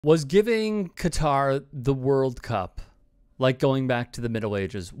Was giving Qatar the World Cup like going back to the Middle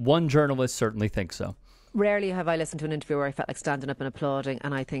Ages? One journalist certainly thinks so. Rarely have I listened to an interview where I felt like standing up and applauding,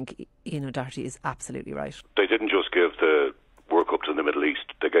 and I think, Doherty is absolutely right. They didn't just give the World Cup to the Middle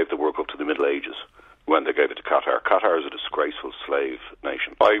East, they gave the World Cup to the Middle Ages when they gave it to Qatar. Qatar is a disgraceful slave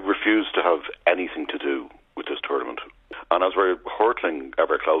nation. I refuse to have anything to do with this tournament. And as we're hurtling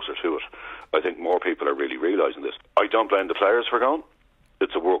ever closer to it, I think more people are really realising this. I don't blame the players for going.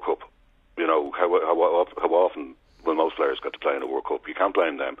 It's a World Cup. You know, how often will most players get to play in a World Cup? You can't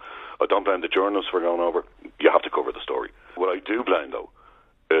blame them. I don't blame the journalists for going over. You have to cover the story. What I do blame, though,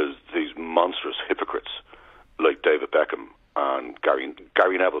 is these monstrous hypocrites like David Beckham and Gary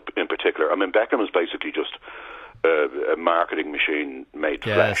Neville in particular. I mean, Beckham is basically just a marketing machine made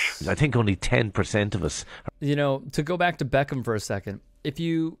flesh. I think only 10% of us. You know, to go back to Beckham for a second, if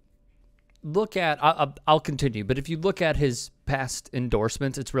you look at, I'll continue, but if you look at his past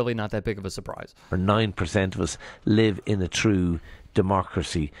endorsements, it's really not that big of a surprise. Or 9% of us live in a true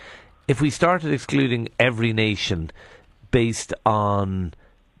democracy. If we started excluding every nation based on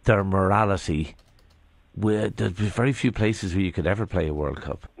their morality, there'd be very few places where you could ever play a World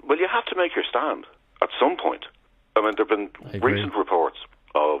Cup. Well, you have to make your stand at some point. I mean, there have been recent reports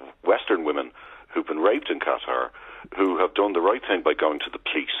of Western women who've been raped in Qatar, who have done the right thing by going to the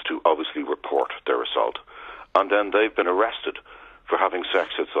police to obviously report their assault, and then they've been arrested for having sex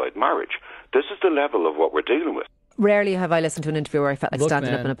outside marriage. This is the level of what we're dealing with. Rarely have I listened to an interview where I felt like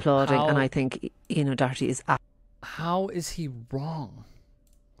standing up and applauding, and I think, Doherty is... How is he wrong?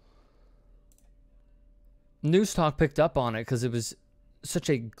 News Talk picked up on it because it was such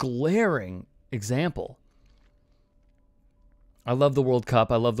a glaring example. I love the World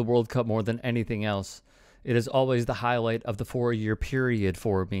Cup. I love the World Cup more than anything else. It is always the highlight of the 4-year period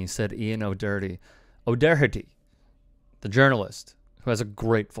for me, said Ian O'Doherty. O'Doherty, the journalist, who has a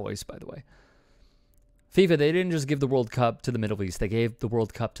great voice, by the way. FIFA, they didn't just give the World Cup to the Middle East. They gave the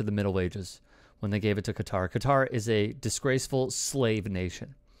World Cup to the Middle Ages when they gave it to Qatar. Qatar is a disgraceful slave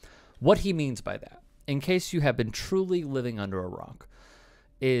nation. What he means by that, in case you have been truly living under a rock,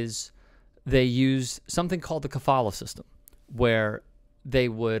 is they use something called the kafala system, where they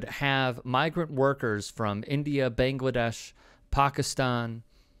would have migrant workers from India, Bangladesh, Pakistan,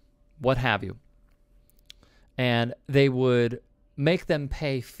 what have you, and they would make them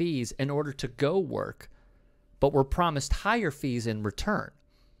pay fees in order to go work, but were promised higher fees in return.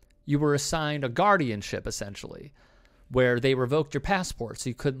 You were assigned a guardianship, essentially, where they revoked your passport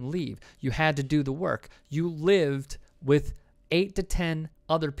so you couldn't leave. You had to do the work. You lived with 8 to 10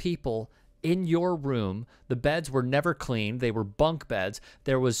 other people in your room. The beds were never cleaned. They were bunk beds.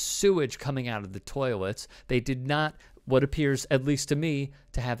 There was sewage coming out of the toilets. They did not, what appears, at least to me,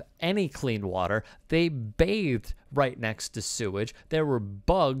 to have any clean water. They bathed right next to sewage. There were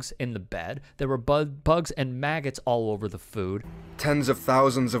bugs in the bed. There were bugs and maggots all over the food. Tens of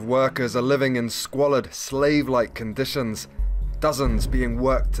thousands of workers are living in squalid, slave-like conditions. Dozens being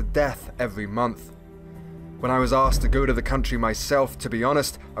worked to death every month. When I was asked to go to the country myself, to be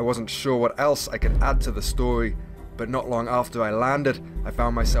honest, I wasn't sure what else I could add to the story. But not long after I landed, I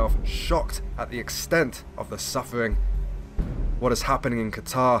found myself shocked at the extent of the suffering. What is happening in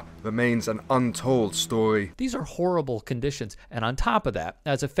Qatar remains an untold story. These are horrible conditions. And on top of that,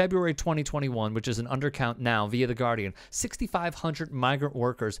 as of February 2021, which is an undercount now via The Guardian, 6,500 migrant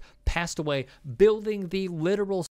workers passed away building the literal